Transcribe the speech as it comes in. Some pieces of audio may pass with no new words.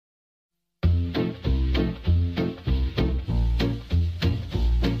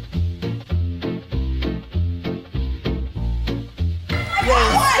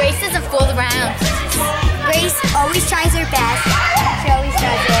doesn't fool around. Grace always tries her best. She always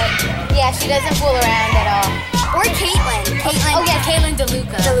does it. Yeah, she doesn't fool around at all. Or Caitlin. Oh yeah, Caitlin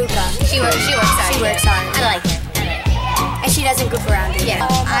DeLuca. She works hard. She works hard. I like her. And she doesn't goof around either. Yeah.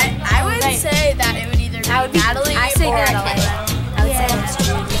 I would say that it would either be Natalie or Natalie. I would say that's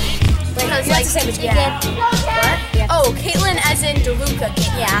true. Because like the same as Caitlin. What? Yeah. Oh, Caitlin as in DeLuca.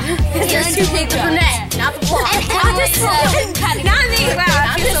 Yeah. Caitlin DeLuca. The brunette, not the blonde. And Not me.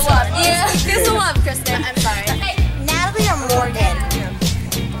 Wow. Here's the love. Yeah. Here's the love, Kristen. I'm sorry. Natalie or Morgan?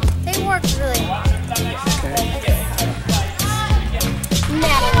 They work really well.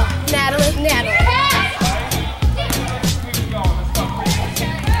 Natalie.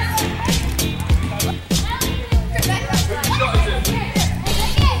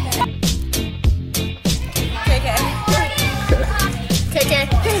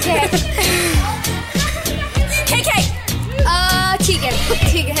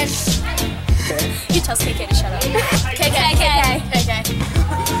 Tegan. You tell KK to shut up. KK.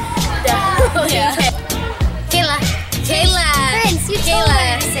 Yeah. Kayla. Prince, you told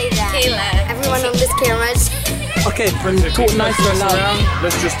her to say that. Kayla. Everyone on this camera. Okay, talk nice and loud.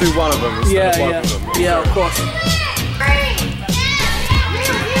 Let's just do one of them instead of both of them. Yeah, of course.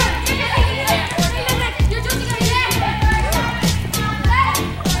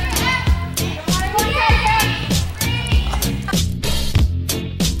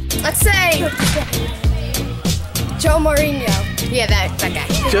 Let's say Joe Mourinho. Yeah, that guy.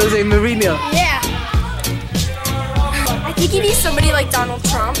 Jose Mourinho. Yeah. I think he needs somebody like Donald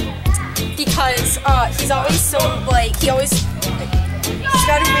Trump because he's always so like he's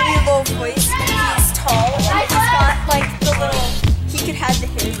got a really low voice and he's tall and he's got like the little he could have the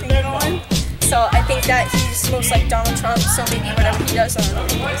hair thing going. So I think that he's most like Donald Trump. So maybe whatever he does, I don't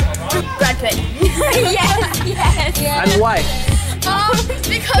know. Brad Pitt. yes. And why?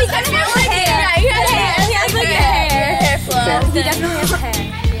 Because I feel like he has hair flow. He definitely has hair.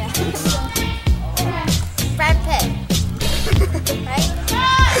 Yeah. Brad Pitt. Right?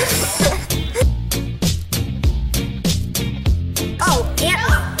 Oh,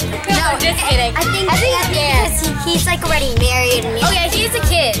 Anthony. No, just kidding. I think because he's like already married. And Oh yeah, he's a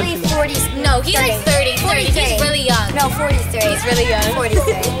kid. 40s. No, he's like 30. He's really young. No, 43. He's really young. 43.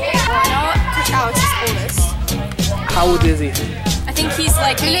 Coach Alex is oldest. How old is he? I think he's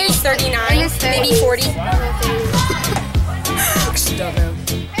like maybe 39, maybe 40.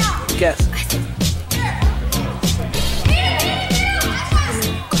 Guess.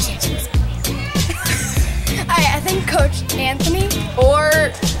 I think Coach Anthony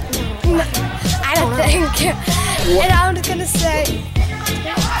or I don't think. And I'm just gonna say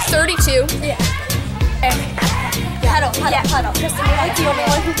 32. Yeah. Huddle. Kristen, you're like the only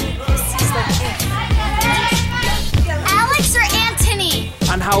one who sees like Alex or Anthony?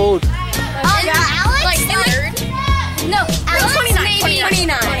 And how old? Alex? like third. No, Alex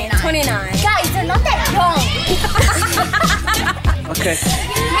 29. Guys, they're not that young. Okay.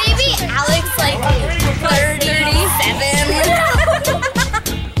 Maybe Alex like 37.